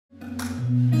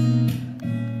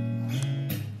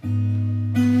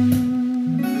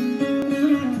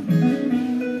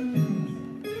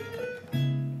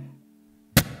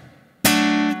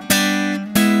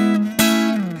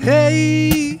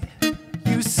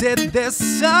said there's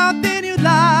something you'd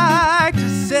like to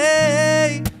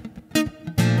say.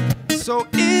 So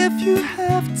if you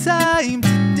have time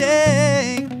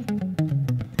today,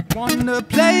 wanna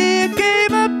play a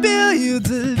game of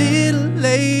billiards a little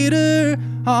later?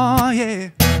 Oh yeah.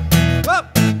 Whoa.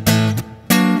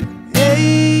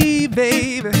 Hey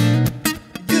baby,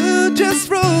 you just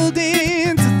rolled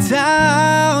into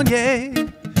town, yeah.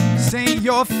 Say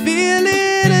you're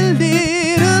feeling a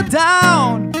little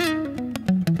down.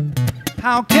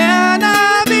 How can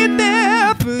I be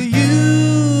there for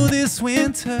you this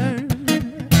winter?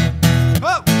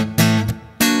 Oh.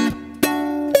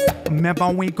 Remember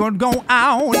we could go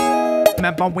out.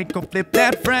 Remember we could flip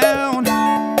that frown.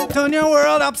 Turn your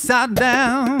world upside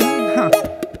down. Huh.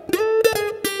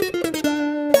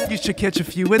 You should catch a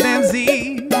few of them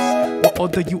Z's. Or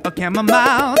order you a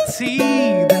chamomile tea.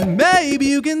 Then maybe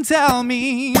you can tell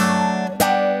me.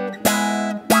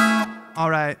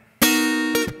 Alright.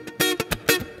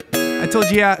 I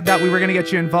told you that we were gonna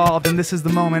get you involved, and this is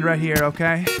the moment right here,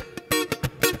 okay? Just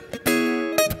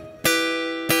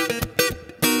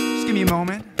give me a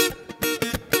moment.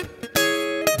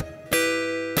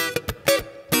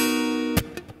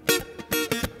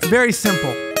 It's very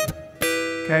simple,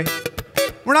 okay?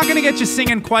 We're not gonna get you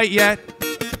singing quite yet.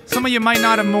 Some of you might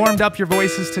not have warmed up your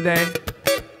voices today.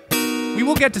 We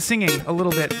will get to singing a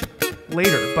little bit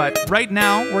later, but right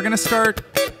now we're gonna start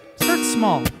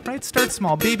small, right? Start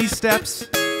small, baby steps.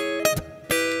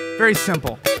 Very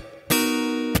simple.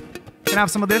 Can I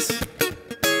have some of this?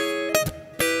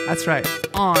 That's right.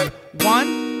 On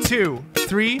 1, 2,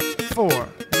 3, 4.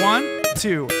 1,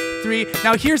 2, 3.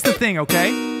 Now here's the thing,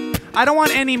 okay? I don't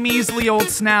want any measly old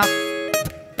snap.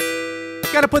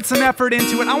 Gotta put some effort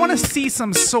into it. I want to see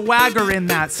some swagger in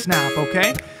that snap,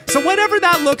 okay? So whatever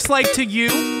that looks like to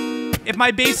you, if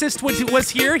my bassist was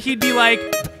here, he'd be like,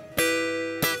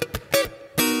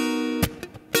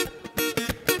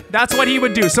 that's what he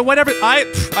would do. So whatever, I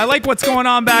like what's going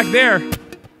on back there.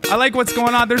 I like what's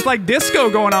going on. There's like disco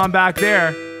going on back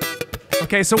there.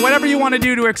 Okay, so whatever you want to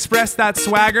do to express that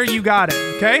swagger, you got it,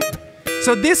 okay?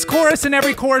 So this chorus and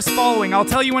every chorus following, I'll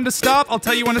tell you when to stop, I'll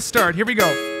tell you when to start. Here we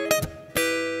go.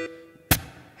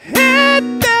 Hey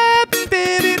there,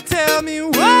 baby, tell me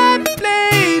what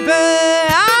flavor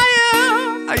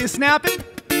are you snapping?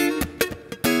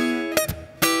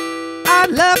 I'd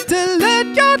love to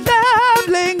learn your love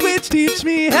language. Teach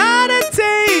me how to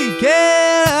take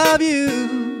care of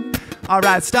you.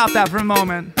 Alright, stop that for a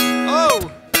moment.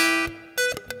 Oh!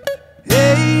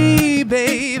 Hey,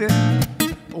 baby,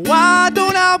 why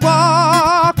don't I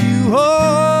walk you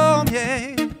home,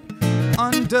 yeah?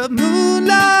 Under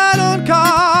moonlight on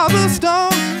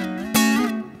cobblestones.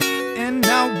 And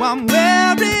now I'm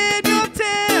wearing your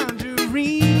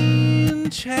tangerine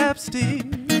chapstick.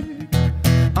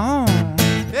 Oh,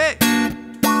 hey.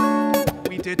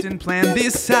 We didn't plan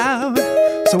this out,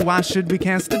 so why should we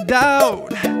cast a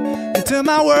doubt? You turn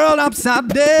my world upside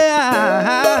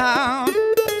down.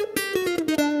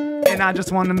 And I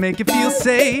just want to make you feel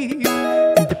safe.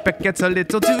 And if it gets a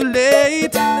little too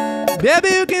late, baby,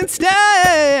 you can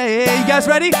stay. You guys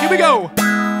ready? Here we go.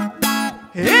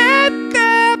 Hey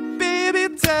there, baby,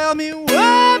 tell me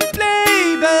what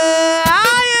flavor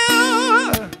are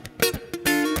you?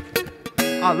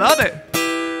 I love it.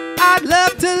 I'd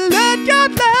love to learn your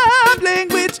love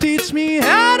language. Teach me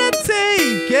how to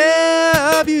take care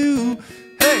of you.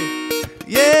 Hey,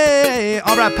 yeah.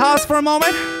 All right, pause for a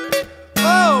moment.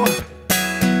 Oh.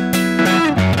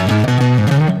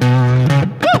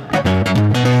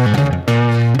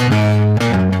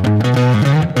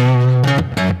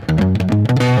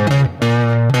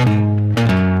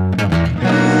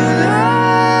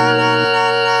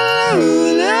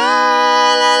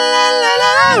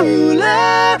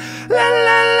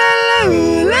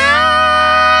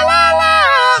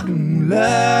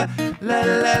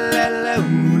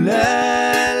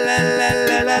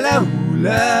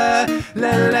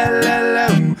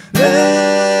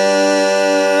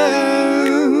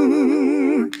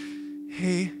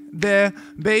 Hey there,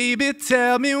 baby,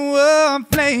 tell me what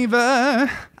flavor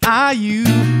are you?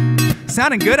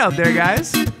 Sounding good out there,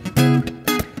 guys.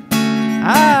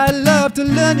 I'd love to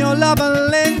learn your love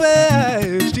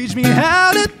language. Teach me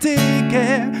how to take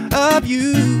care of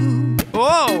you.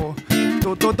 Oh,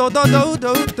 do do do do do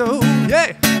do do,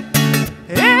 yeah.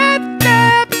 Hey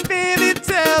there, baby,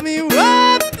 tell me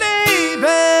what flavor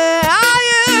are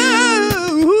you?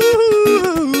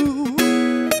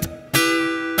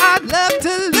 I'd love to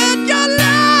learn your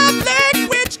love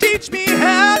language. Teach me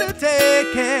how to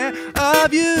take care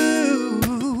of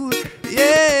you.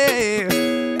 Yeah.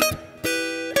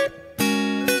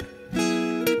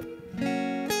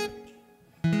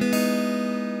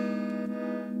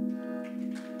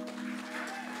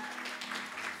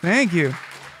 Thank you.